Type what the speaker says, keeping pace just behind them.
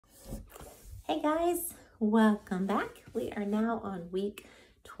Hey guys, welcome back. We are now on week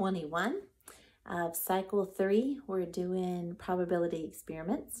 21 of cycle 3. We're doing probability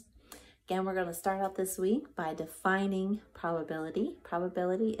experiments. Again, we're going to start out this week by defining probability.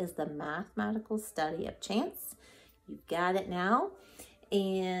 Probability is the mathematical study of chance. You've got it now.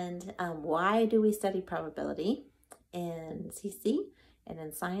 And why do we study probability? In CC and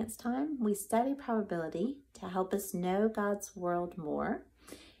in science time, we study probability to help us know God's world more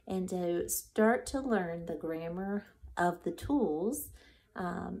and to start to learn the grammar of the tools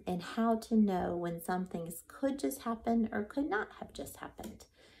and how to know when some things could just happen or could not have just happened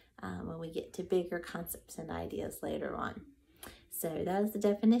when we get to bigger concepts and ideas later on. So that is the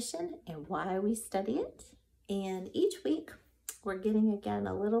definition and why we study it. And each week we're getting again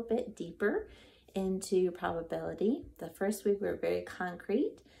a little bit deeper into probability. The first week we were very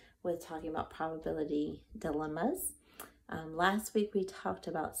concrete with talking about probability dilemmas. Last week we talked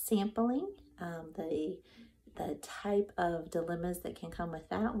about sampling, the type of dilemmas that can come with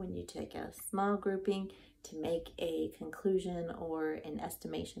that when you take a small grouping to make a conclusion or an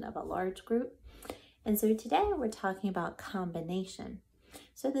estimation of a large group. And so today we're talking about combination.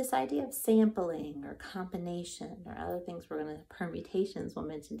 So this idea of sampling or combination or other things permutations we'll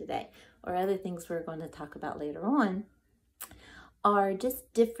mention today, or other things we're going to talk about later on, are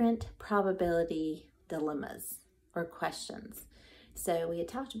just different probability dilemmas or questions. So we had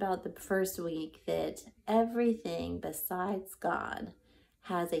talked about the first week that everything besides God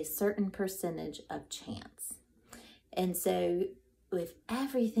has a certain percentage of chance. And so if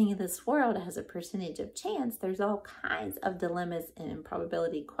everything in this world has a percentage of chance, there's all kinds of dilemmas and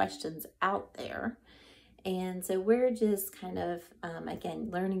probability questions out there. And so we're just kind of, again,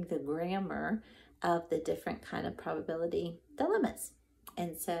 learning the grammar of the different kind of probability dilemmas.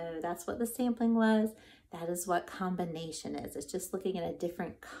 And so that's what the sampling was. That is what combination is. It's just looking at a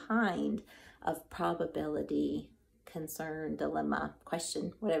different kind of probability, concern, dilemma,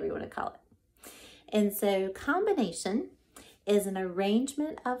 question, whatever you want to call it. And so combination is an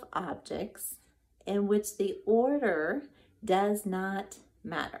arrangement of objects in which the order does not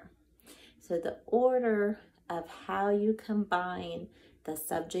matter. So the order of how you combine the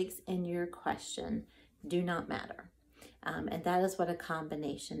subjects in your question do not matter. And that is what a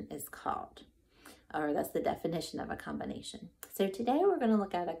combination is called, or that's the definition of a combination. So today we're going to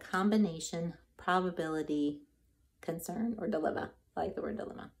look at a combination probability concern or dilemma. I like the word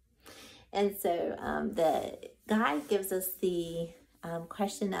dilemma. And so the guide gives us the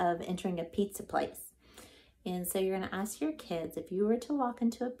question of entering a pizza place. And so you're going to ask your kids, if you were to walk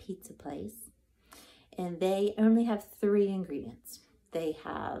into a pizza place and they only have 3 ingredients. They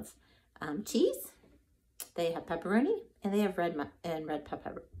have cheese, they have pepperoni, and they have red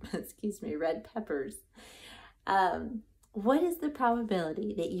peppers. What is the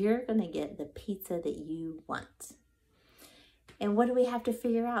probability that you're going to get the pizza that you want? And what do we have to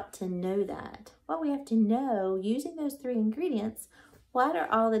figure out to know that? Well, we have to know, using those 3 ingredients, what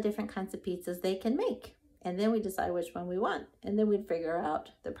are all the different kinds of pizzas they can make? And then we decide which one we want. And then we'd figure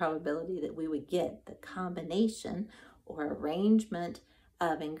out the probability that we would get the combination or arrangement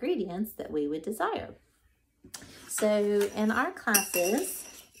of ingredients that we would desire. So in our classes,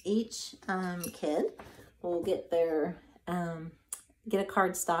 each kid will get their get a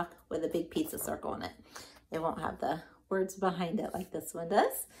card stock with a big pizza circle in it. It won't have the words behind it like this one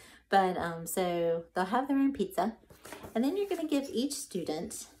does, but so they'll have their own pizza, and then you're going to give each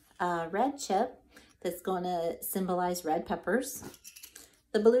student a red chip that's going to symbolize red peppers,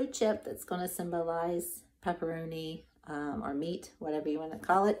 the blue chip that's going to symbolize pepperoni or meat, whatever you want to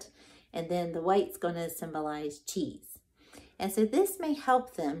call it, and then the white's going to symbolize cheese. And so this may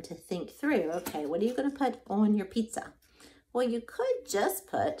help them to think through, okay, what are you going to put on your pizza? Well, you could just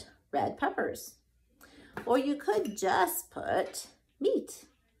put red peppers, or you could just put meat,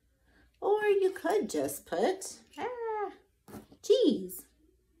 or you could just put cheese,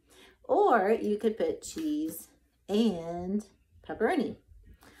 or you could put cheese and pepperoni,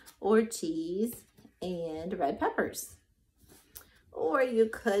 or cheese and red peppers. Or you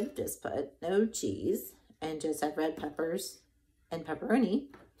could just put no cheese and just have red peppers and pepperoni.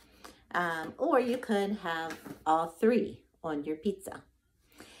 Or you could have all 3 on your pizza.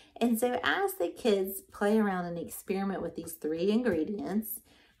 And so as the kids play around and experiment with these 3 ingredients,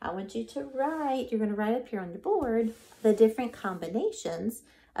 I want you to write, you're going to write up here on the board, the different combinations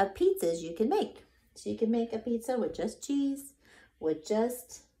of pizzas you can make. So you can make a pizza with just cheese, with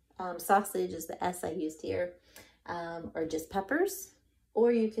just sausage is the S I used here, or just peppers,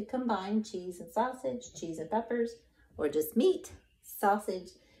 or you could combine cheese and sausage, cheese and peppers, or just meat, sausage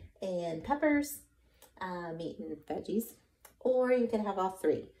and peppers, meat and veggies, or you could have all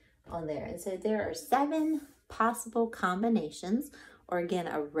 3. on there. And so there are 7 possible combinations, or again,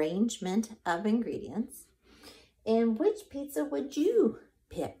 arrangement of ingredients. And which pizza would you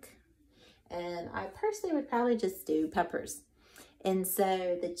pick? And I personally would probably just do peppers. And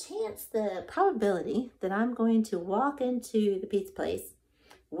so the probability that I'm going to walk into the pizza place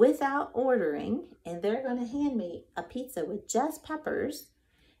without ordering, and they're going to hand me a pizza with just peppers,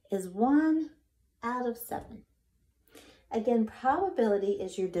 is 1 out of 7. Again, probability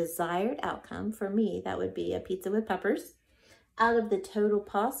is your desired outcome. For me, that would be a pizza with peppers out of the total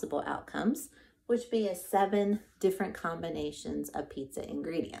possible outcomes, which would be 7 different combinations of pizza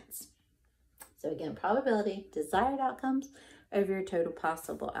ingredients. So again, probability, desired outcomes over your total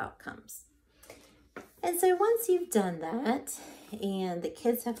possible outcomes. And so once you've done that and the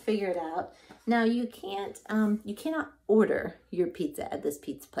kids have figured out, now you cannot order your pizza at this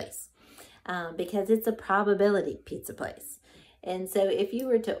pizza place because it's a probability pizza place. And so if you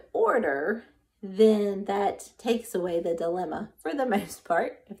were to order, then that takes away the dilemma for the most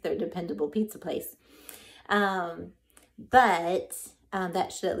part, if they're a dependable pizza place. But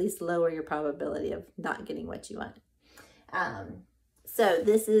that should at least lower your probability of not getting what you want. So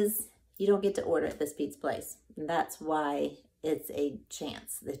you don't get to order at this pizza place. And that's why it's a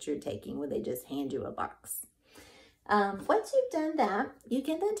chance that you're taking when they just hand you a box. Once you've done that, you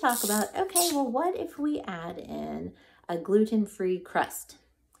can then talk about, okay, well, what if we add in a gluten-free crust?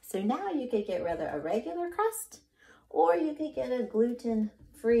 So now you could get rather a regular crust, or you could get a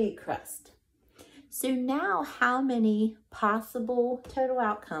gluten-free crust. So now how many possible total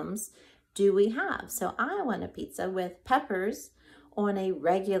outcomes do we have? So I want a pizza with peppers on a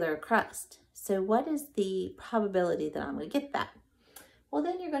regular crust. So what is the probability that I'm going to get that? Well,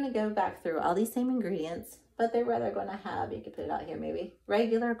 then you're going to go back through all these same ingredients, but they're rather going to have, you could put it out here maybe,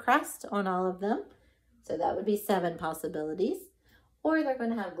 regular crust on all of them. So that would be 7 possibilities. Or they're going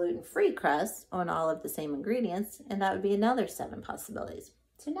to have gluten-free crust on all of the same ingredients, and that would be another 7 possibilities.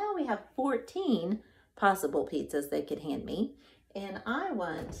 So now we have 14 possible pizzas they could hand me, and I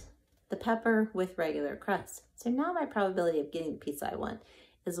want the pepper with regular crust. So now my probability of getting the pizza I want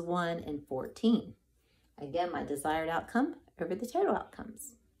is 1 in 14. Again, my desired outcome over the total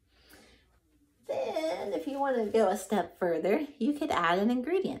outcomes. Then, if you want to go a step further, you could add an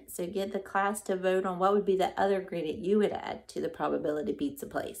ingredient. So get the class to vote on what would be the other ingredient you would add to the probability pizza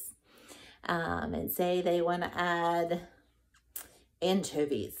place. And say they want to add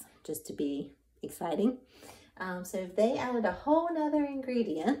anchovies, just to be exciting. So if they added a whole nother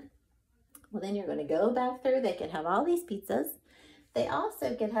ingredient, well, then you're going to go back through. They could have all these pizzas. They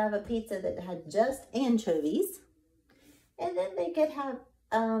also could have a pizza that had just anchovies. And then they could have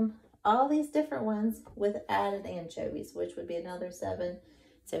all these different ones with added anchovies, which would be another 7.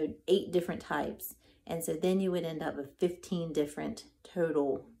 So 8 different types. And so then you would end up with 15 different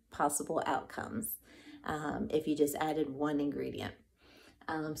total possible outcomes if you just added 1 ingredient.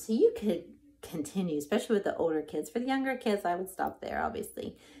 So you could continue, especially with the older kids. For the younger kids, I would stop there,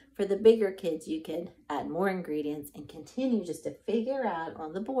 obviously. For the bigger kids, you could add more ingredients and continue just to figure out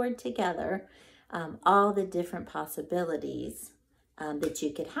on the board together all the different possibilities that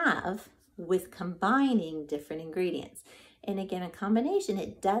you could have with combining different ingredients. And again, a combination,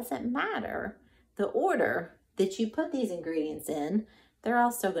 it doesn't matter the order that you put these ingredients in, they're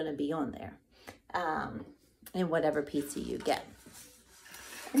also going to be on there in whatever pizza you get.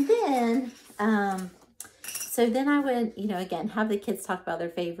 And then, so then I would, again, have the kids talk about their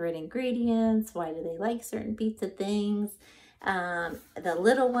favorite ingredients. Why do they like certain pizza things? The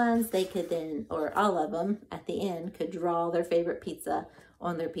little ones, they could then, or all of them at the end, could draw their favorite pizza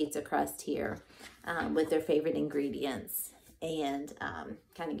on their pizza crust here with their favorite ingredients and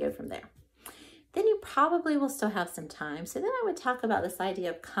kind of go from there. Then you probably will still have some time. So then I would talk about this idea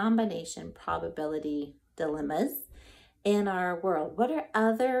of combination probability dilemmas in our world. What are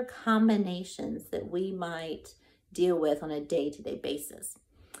other combinations that we might deal with on a day-to-day basis?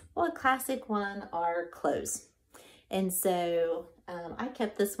 Well, a classic one are clothes. And so I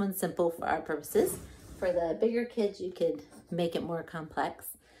kept this one simple for our purposes. For the bigger kids, you could make it more complex.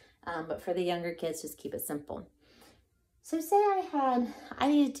 But for the younger kids, just keep it simple. So say I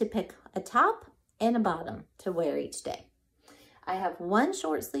needed to pick a top and a bottom to wear each day. I have 1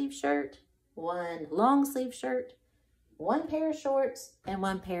 short sleeve shirt, 1 long sleeve shirt, 1 pair of shorts, and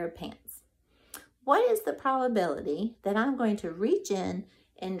 1 pair of pants. What is the probability that I'm going to reach in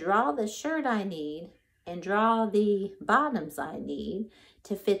and draw the shirt I need and draw the bottoms I need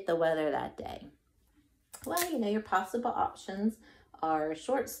to fit the weather that day? Well, your possible options are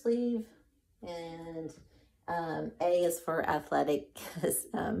short sleeve, and A is for athletic, because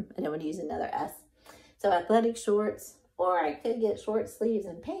I don't want to use another S. So athletic shorts or I could get short sleeves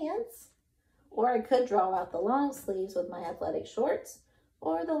and pants, or I could draw out the long sleeves with my athletic shorts,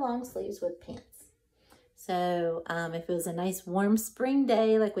 or the long sleeves with pants. So if it was a nice warm spring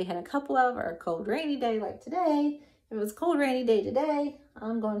day like we had a couple of, or a cold rainy day like today, if it was a cold rainy day today,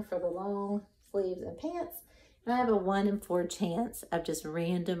 I'm going for the long sleeves and pants. And I have a 1 in 4 chance of just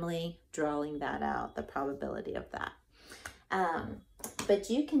randomly drawing that out, the probability of that. But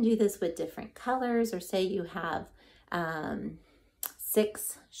you can do this with different colors, or say you have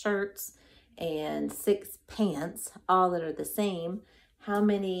 6 shirts and 6 pants, all that are the same. How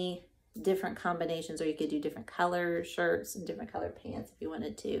many different combinations, or you could do different color shirts and different color pants if you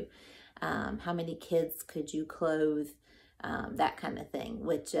wanted to. How many kids could you clothe? That kind of thing,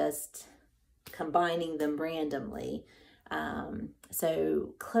 with just combining them randomly.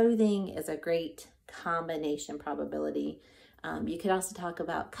 So clothing is a great combination probability. You could also talk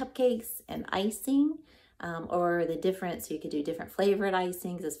about cupcakes and icing, or the difference. You could do different flavored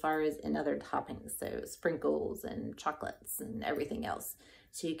icings as far as in other toppings, so sprinkles and chocolates and everything else.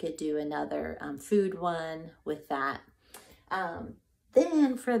 So you could do another food one with that.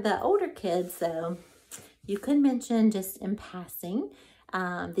 Then for the older kids, though, you could mention just in passing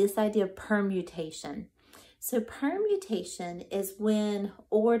this idea of permutation. So permutation is when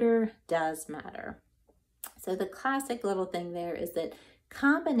order does matter. So the classic little thing there is that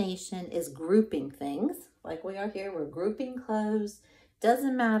combination is grouping things. Like we are here, we're grouping clothes.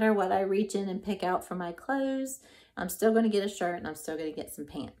 Doesn't matter what I reach in and pick out for my clothes. I'm still going to get a shirt and I'm still going to get some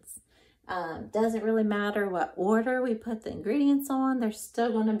pants. Doesn't really matter what order we put the ingredients on. There's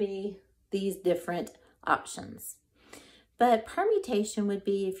still going to be these different options. But permutation would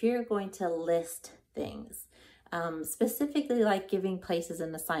be if you're going to list things, specifically like giving places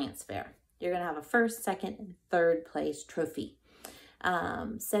in the science fair. You're going to have a first, second, and third place trophy.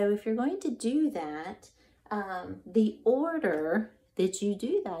 So if you're going to do that, the order that you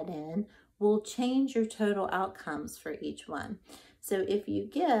do that in will change your total outcomes for each one. So if you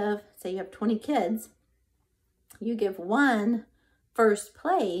give, say you have 20 kids, you give one first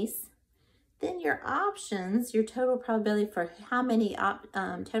place, then your options, your total probability for how many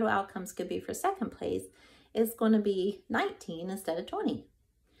total outcomes could be for second place is going to be 19 instead of 20.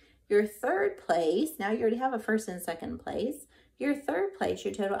 Your third place, now you already have a first and second place. Your third place,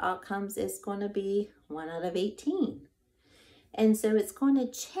 your total outcomes is going to be 1 out of 18. And so it's going to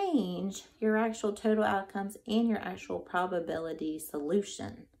change your actual total outcomes and your actual probability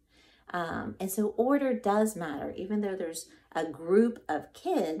solution. And so order does matter. Even though there's a group of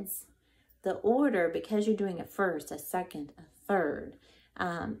kids, the order, because you're doing a first, a second, a third,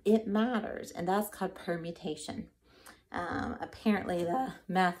 it matters. And that's called permutation. Apparently the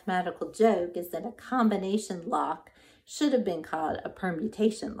mathematical joke is that a combination lock should have been called a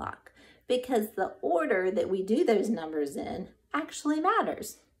permutation lock, because the order that we do those numbers in actually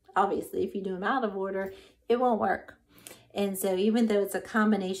matters. Obviously, if you do them out of order, it won't work. And so even though it's a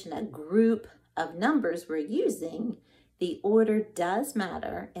combination, a group of numbers we're using, the order does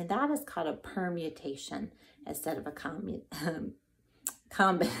matter, and that is called a permutation instead of a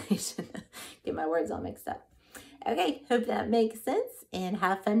combination. Get my words all mixed up. Okay, hope that makes sense, and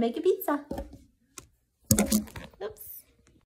have fun making pizza.